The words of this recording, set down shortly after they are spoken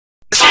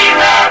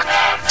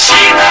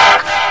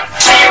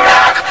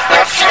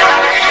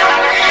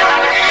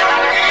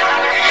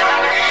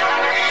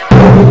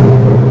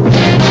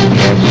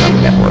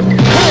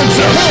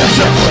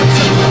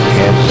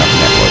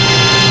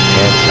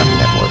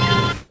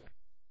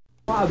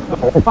That's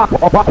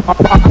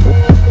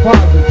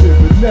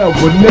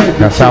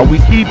how we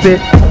keep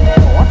it.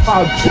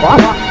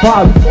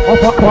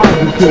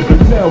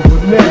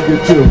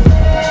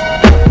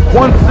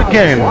 Once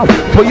again,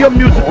 for your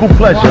musical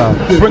pleasure,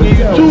 bringing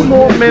you 2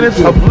 more minutes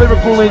of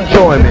lyrical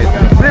enjoyment.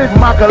 Big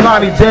Maka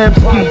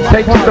Damski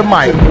takes the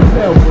mic.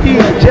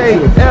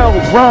 DJ L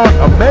Ron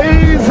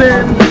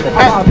Amazing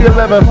at the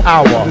 11th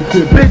hour.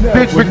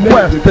 Big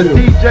request to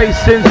DJ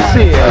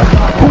Sincere,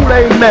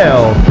 Kool-Aid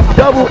Mel,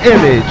 Double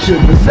Image,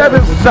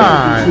 7th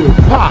Sign,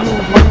 Pop,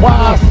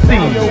 YC,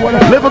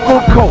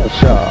 Lyrical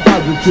Culture,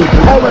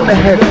 all in the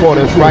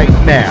headquarters right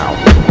now.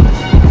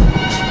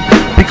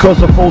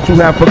 Because of folks who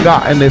have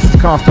forgotten this, it's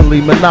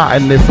constantly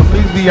monotonous. So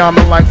please be on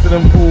the likes of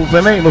them fools,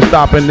 and ain't no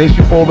stopping this.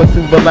 You fall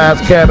into the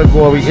last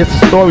category. It's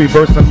a story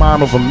versus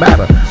mind over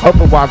matter.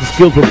 Otherwise, the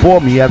skills will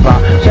bore me as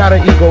I shatter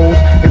egos,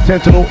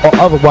 intentional or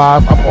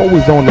otherwise. I'm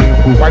always on the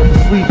improve. Wipe the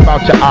sleep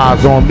out your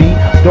eyes on me.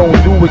 Don't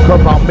do it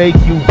cause I'll make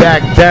you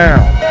back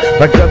down.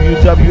 Like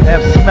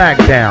WWF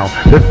SmackDown.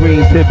 The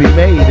green to be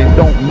made and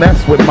don't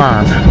mess with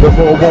mine. The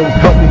law won't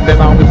help me, then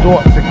I'll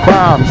resort to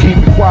crime. Keep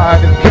it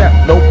quiet and kept.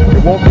 Nope,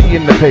 it won't be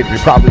in the paper. You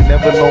probably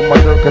never know my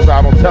dirt cause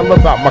I don't tell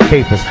about my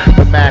capers.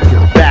 The Mac is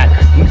back.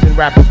 Easing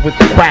rappers with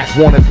the crack.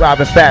 Wanna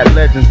driving fat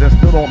legends and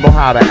still don't know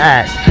how to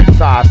act.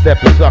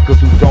 Sidesteppin suckers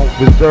who don't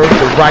reserve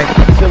the right.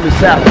 Silly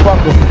sap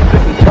fuckers who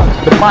simply touch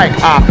the mic.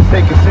 I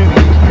take it to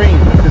the extreme.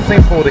 The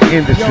same for the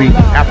industry.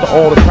 After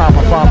all the time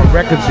I found a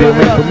record deal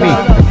ain't for me.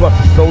 And plus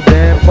it's so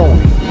damn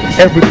phony.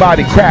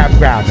 Everybody crab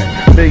grabbing.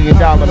 $1 million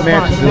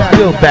mansions and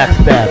still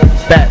backstabbing.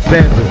 Fat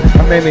benzers.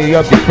 How many of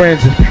your friends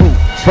is true?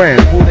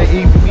 Friends, will they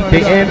even meet the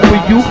end for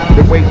you?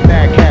 They waste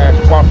mad cash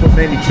while so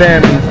many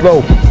families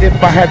low. If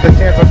I had the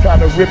chance, I'd try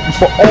to rip you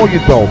for all you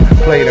though.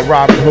 Play the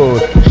Robin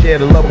Hood, share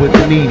the love with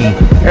the needy.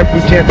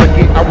 Every chance I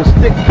get, I will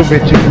stick to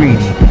rich and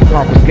greedy.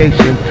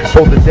 Confiscation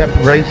for the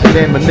deprivation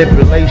and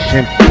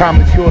manipulation.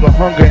 Time to cure the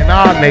hunger in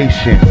our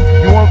nation.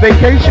 You on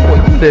vacation?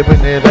 Well, you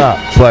living it up.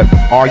 But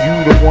are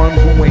you the one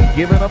who ain't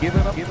giving up?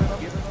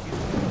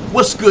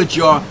 What's good,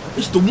 y'all?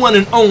 It's the one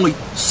and only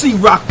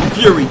Cee-Rock the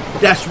Fury.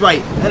 That's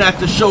right. And I have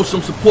to show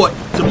some support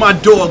to my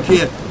dog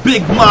here,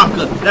 Big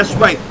Maka. That's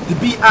right. The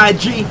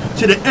B-I-G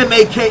to the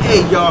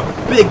M-A-K-A, y'all.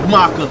 Big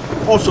Maka.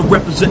 Also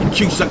representing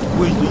Q-Sector,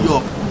 Queens, New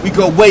York. We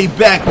go way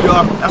back,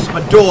 y'all. That's my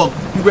dog.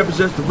 He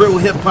represents the real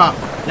hip-hop.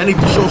 I need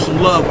to show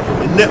some love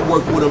and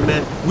network with him,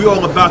 man. We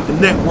all about the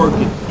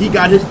networking. He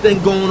got his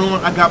thing going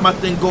on. I got my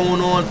thing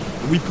going on.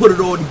 And we put it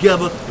all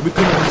together and we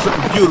come up with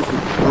something beautiful.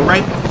 All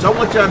right? So I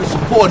want y'all to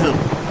support him.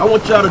 I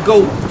want y'all to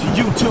go to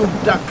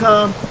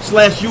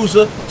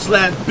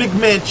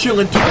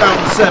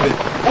youtube.com/user/BigManChillin2007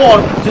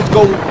 or just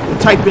go and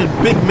type in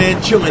Big Man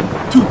Chillin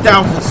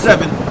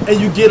 2007 and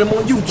you get him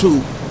on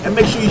YouTube. And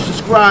make sure you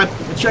subscribe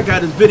and check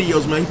out his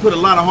videos, man. He put a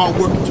lot of hard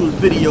work into his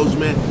videos,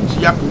 man, so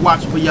y'all can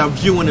watch for y'all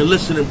viewing and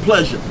listening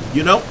pleasure,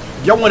 you know?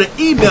 If y'all want to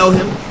email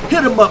him,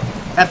 hit him up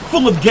at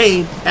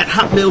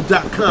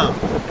fullofgame@hotmail.com.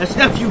 That's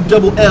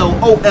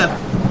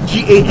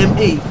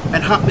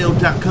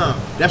FULLOFGAME@hotmail.com.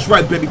 That's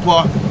right, baby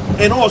paw.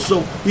 And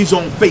also, he's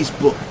on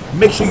Facebook.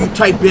 Make sure you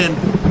type in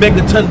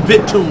Megaton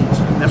Vidtunes.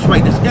 That's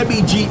right, that's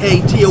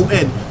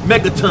MEGATON,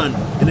 Megaton.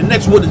 And the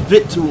next word is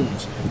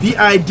Vidtunes.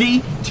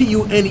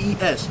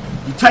 VIDTUNES.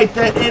 You type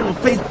that in on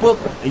Facebook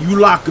and you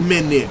lock him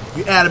in there.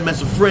 You add him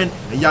as a friend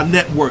and y'all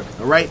network,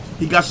 all right?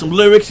 He got some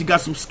lyrics, he got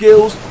some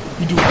skills.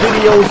 He do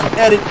videos, he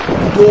edit,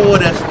 he do all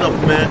that stuff,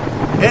 man.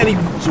 And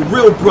he's a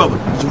real brother.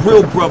 He's a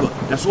real brother.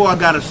 That's all I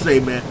gotta say,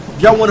 man.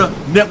 If y'all want to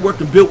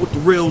network and build with the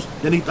reals,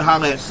 then need to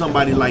holler at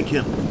somebody like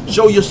him.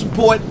 Show your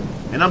support.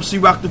 And I'm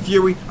Cee-Rock the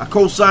Fury. I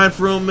co-signed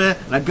for him, man.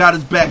 And I got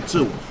his back,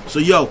 too. So,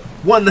 yo,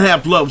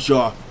 1.5 loves,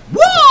 y'all.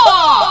 Woo!